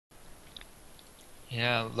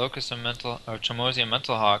Yeah, Locust and Chomoze and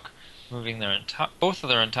Mental Hawk moving both of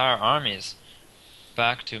their entire armies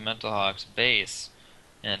back to Mental Hawk's base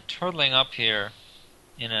and turtling up here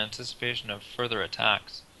in anticipation of further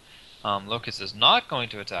attacks. Locust is not going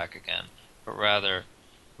to attack again, but rather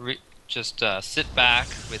just sit back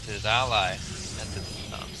with his ally at the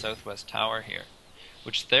southwest tower here,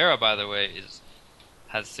 which Thera, by the way,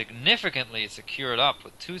 has significantly secured up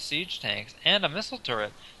with 2 siege tanks and a missile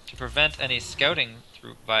turret to prevent any scouting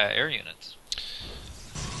through via air units.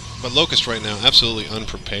 But Locust right now absolutely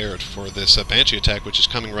unprepared for this Banshee attack, which is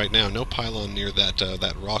coming right now. No pylon near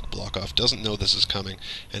that rock block off. Doesn't know this is coming,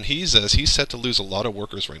 and he's set to lose a lot of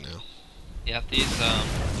workers right now. Yeah, these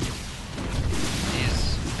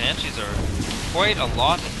Banshees are quite a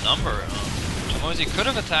lot in number. Chomoze could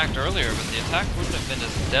have attacked earlier, but the attack wouldn't have been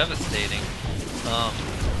as devastating.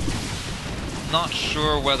 Not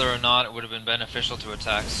sure whether or not it would have been beneficial to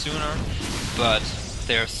attack sooner, but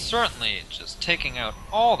they're certainly just taking out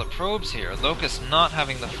all the probes here. Locust not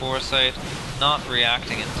having the foresight, not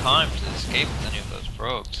reacting in time to escape with any of those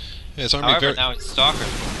probes. Yeah, his army However, now his Stalkers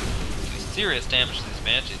do serious damage to these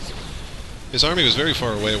Banshees. His army was very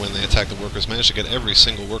far away when they attacked the workers. Managed to get every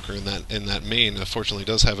single worker in that main. Fortunately,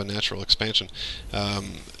 does have a natural expansion.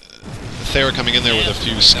 Thera coming in there with a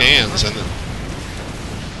few scans, and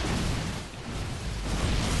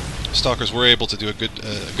Stalkers were able to do a good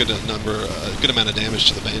amount of damage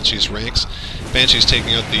to the Banshees' ranks. Banshees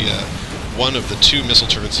taking out the one of the 2 missile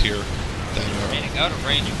turrets here that are remaining out of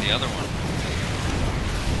range of the other one.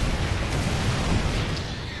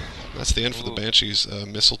 That's the end for the Banshees.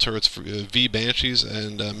 Missile turrets, V Banshees,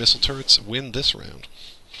 and missile turrets win this round.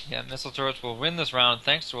 Yeah, missile turrets will win this round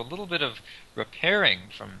thanks to a little bit of repairing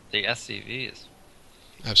from the SCVs.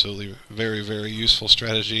 Absolutely, very, very useful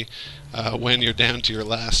strategy when you're down to your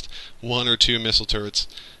last 1 or 2 missile turrets,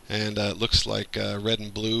 and it looks like red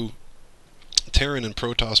and blue, Terran and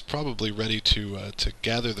Protoss probably ready to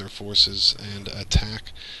gather their forces and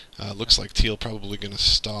attack. Looks like Teal probably going to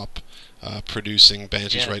stop producing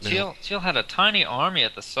Banshees right now. Teal had a tiny army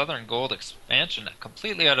at the Southern Gold expansion,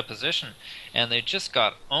 completely out of position, and they just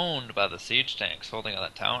got owned by the siege tanks holding on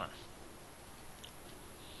that tower.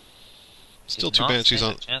 Still 2 Banshees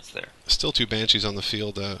on. Still 2 Banshees on the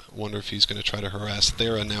field. Wonder if he's going to try to harass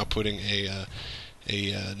Thera, now putting a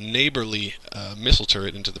neighborly missile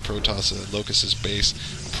turret into the Protoss Locust's base.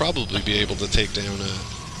 Probably be able to take down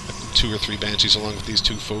 2 or 3 Banshees along with these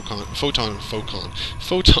 2 photon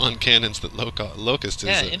cannons that Locust is.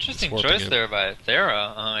 Yeah, interesting choice there by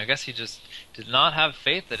Thera. I guess he just did not have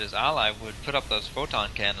faith that his ally would put up those photon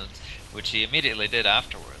cannons, which he immediately did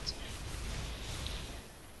afterwards.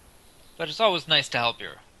 But it's always nice to help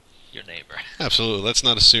your neighbor. Absolutely. Let's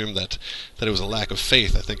not assume that it was a lack of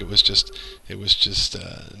faith. I think it was just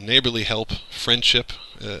neighborly help, friendship,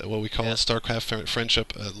 what we call it, StarCraft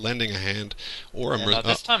friendship, lending a hand, or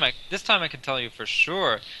this time I can tell you for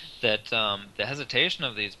sure that the hesitation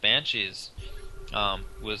of these Banshees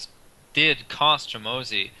did cost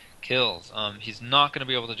Chomoze kills. He's not going to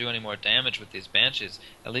be able to do any more damage with these Banshees,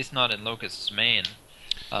 at least not in Locust's main.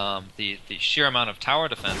 The sheer amount of tower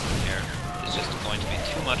defense in here is just going to be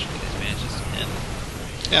too much for these Banshees to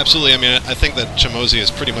handle. Yeah, absolutely. I mean, I think that Chomoze has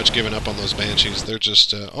pretty much given up on those Banshees. They're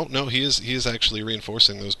just oh no, he is actually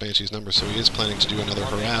reinforcing those Banshees' numbers, so he is planning to do another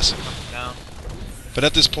harass. But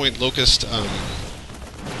at this point, Locust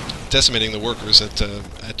decimating the workers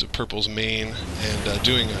at Purple's main and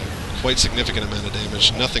doing a quite significant amount of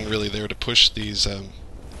damage. Nothing really there to push these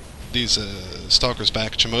Stalkers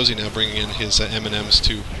back. Chomoze now bringing in his M&Ms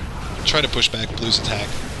to try to push back Blue's attack,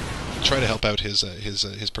 try to help out his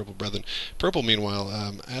Purple brethren. Purple, meanwhile,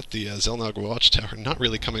 at the Zelnog Watchtower, not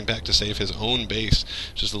really coming back to save his own base,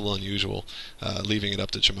 just a little unusual, leaving it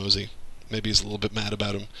up to Chomoze. Maybe he's a little bit mad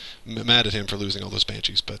at him for losing all those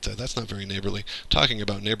Banshees, but that's not very neighborly. Talking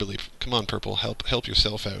about neighborly, come on, Purple, help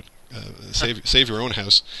yourself out. Save your own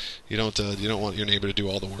house. You don't want your neighbor to do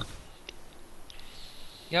all the work.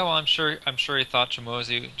 Yeah, well, I'm sure he thought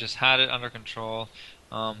Chomoze just had it under control.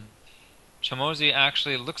 Chomoze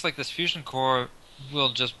actually looks like this fusion core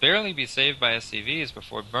will just barely be saved by SCVs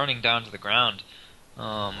before burning down to the ground.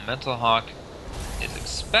 Mental Hawk is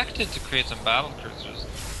expected to create some battle cruisers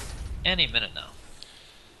any minute now.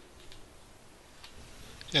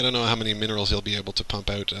 I don't know how many minerals he'll be able to pump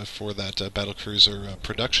out for that battlecruiser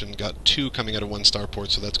production. Got 2 coming out of 1 starport,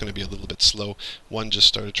 so that's going to be a little bit slow. 1 just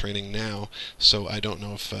started training now, so I don't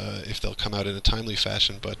know if they'll come out in a timely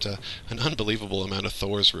fashion, but an unbelievable amount of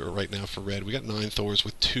Thors right now for Red. We got 9 Thors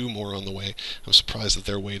with 2 more on the way. I'm surprised that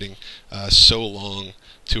they're waiting so long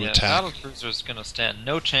to attack. Battlecruiser is going to stand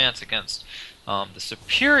no chance against the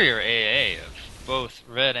superior AA both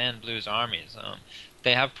red and blue's armies.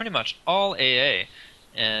 They have pretty much all AA,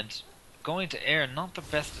 and going to air not the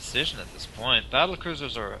best decision at this point.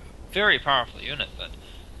 Battlecruisers are a very powerful unit,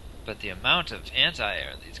 but the amount of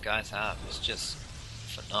anti-air these guys have is just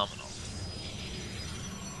phenomenal.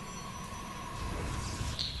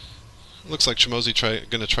 Looks like Chomoze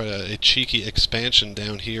going to try a cheeky expansion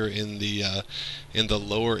down here in the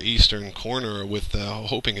lower eastern corner, with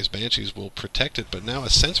hoping his Banshees will protect it. But now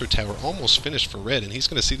a sensor tower almost finished for red, and he's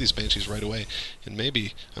going to see these Banshees right away. And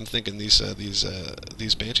maybe I'm thinking these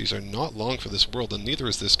Banshees are not long for this world, and neither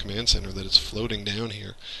is this command center that is floating down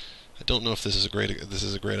here. I don't know if this is a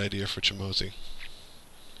great idea for Chomoze.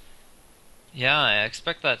 Yeah, I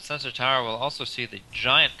expect that sensor tower will also see the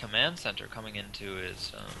giant command center coming into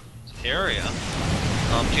his area.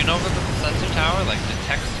 Do you know that the sensor tower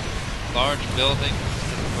detects large buildings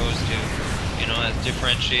as opposed to, as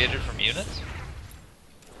differentiated from units?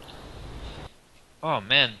 Oh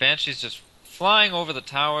man, Banshee's just flying over the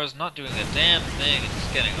towers, not doing a damn thing, and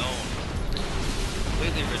just getting owned.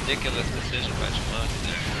 Completely ridiculous decision by Chomoze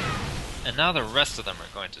there. And now the rest of them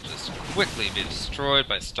are going to just quickly be destroyed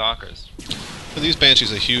by stalkers. For these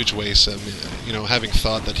Banshees, a huge waste. Having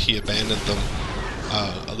thought that he abandoned them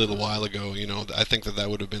a little while ago, I think that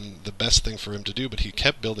would have been the best thing for him to do, but he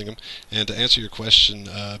kept building them. And to answer your question,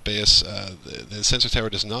 Baeus, the sensor tower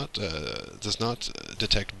does not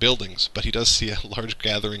detect buildings, but he does see a large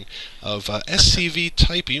gathering of SCV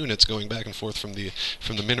type units going back and forth from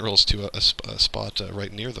the minerals to a spot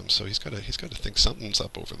right near them. So he's got to think something's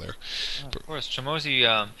up over there. Of course,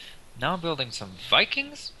 Chomoze now building some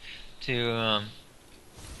Vikings to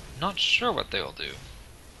not sure what they'll do.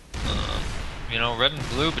 Red and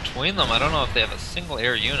blue between them, I don't know if they have a single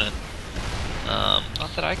air unit.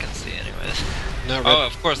 Not that I can see, anyways. Oh,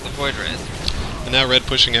 of course, the Void Rays. And now red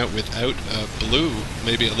pushing out without blue,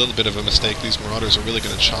 maybe a little bit of a mistake. These Marauders are really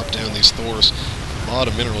going to chop down these Thors. A lot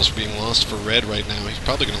of minerals are being lost for red right now. He's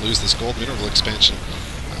probably going to lose this gold mineral expansion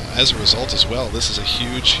as a result as well. This is a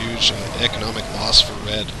huge economic loss for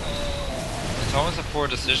red. It's always a poor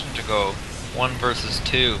decision to go 1 versus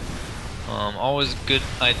 2. Always a good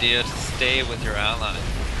idea to stay with your ally in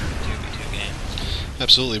 2v2 games.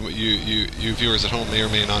 Absolutely. You viewers at home may or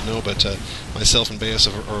may not know, but myself and Baeus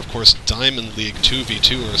are of course Diamond League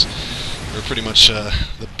 2v2ers. We're pretty much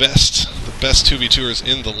the best 2v2ers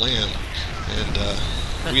in the land, and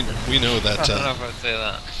we know that. I don't know if I would say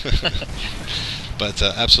that. But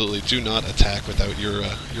absolutely, do not attack without your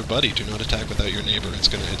buddy. Do not attack without your neighbor. It's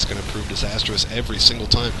gonna prove disastrous every single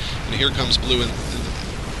time. And here comes blue, and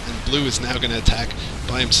blue is now going to attack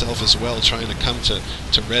by himself as well, trying to come to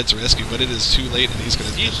red's rescue. But it is too late, and he's going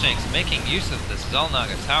to. Siege tanks making use of this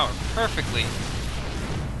Xel'Naga tower perfectly,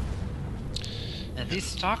 and these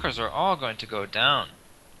stalkers are all going to go down.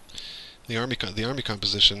 The army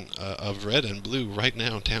composition of red and blue right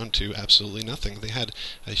now down to absolutely nothing. They had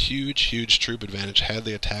a huge troop advantage had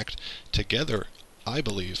they attacked together, I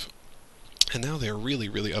believe, and now they're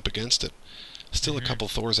really up against it. Still a couple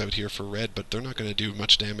Thors out here for red, but they're not going to do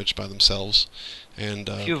much damage by themselves. And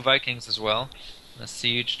a few Vikings as well, a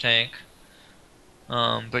siege tank.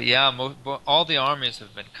 But yeah, all the armies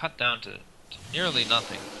have been cut down to nearly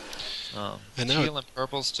nothing. And now teal and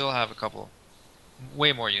purple still have a couple,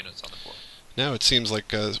 way more units on the board. Now it seems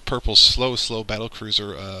like purple's slow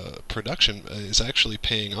battlecruiser production is actually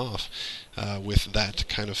paying off with that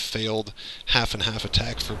kind of failed half and half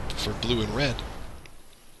attack for blue and red.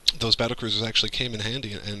 Those battlecruisers actually came in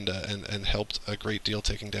handy and helped a great deal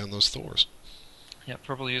taking down those Thors. Yeah,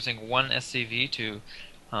 purple using 1 SCV to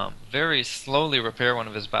very slowly repair one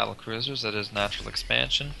of his battlecruisers at his natural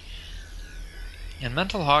expansion. And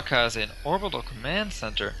Mental Hawk has an orbital command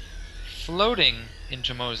center floating in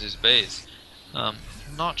Chomoze's base.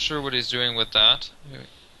 Not sure what he's doing with that.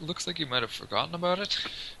 Looks like he might have forgotten about it.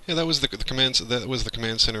 Yeah, that was the command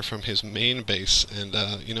center from his main base, and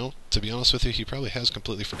to be honest with you, he probably has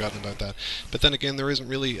completely forgotten about that. But then again, there isn't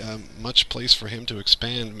really much place for him to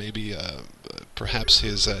expand. Maybe perhaps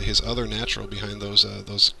his other natural behind those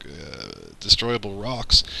destroyable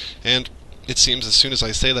rocks. And it seems as soon as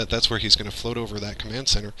I say that, that's where he's going to float over that command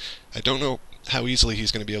center. I don't know how easily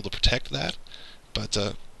he's going to be able to protect that,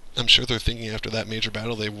 but I'm sure they're thinking after that major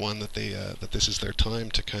battle they won that this is their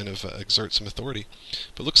time to kind of exert some authority.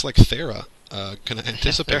 But looks like Thera can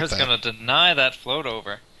anticipate Thera's that. going to deny that float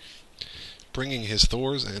over. Bringing his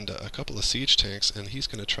Thors and a couple of siege tanks, and he's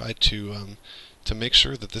going to try to make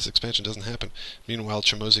sure that this expansion doesn't happen. Meanwhile,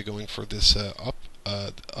 Chomoze going for this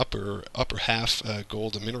upper half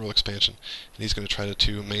gold and mineral expansion, and he's going to try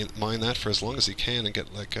to mine that for as long as he can and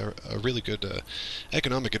get like a really good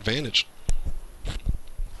economic advantage.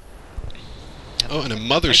 Oh, and a In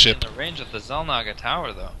mothership. the range of the Xel'Naga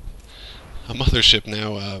tower, though. A mothership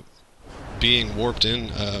now being warped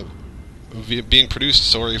in, being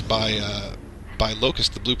produced, by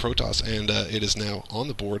Locust, the blue Protoss, and it is now on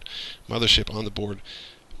the board. Mothership on the board.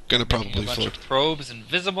 Gonna Making probably a bunch float. of probes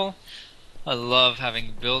invisible. I love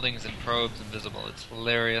having buildings and probes invisible. It's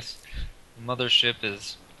hilarious. Mothership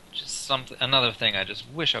is just another thing I just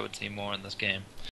wish I would see more in this game.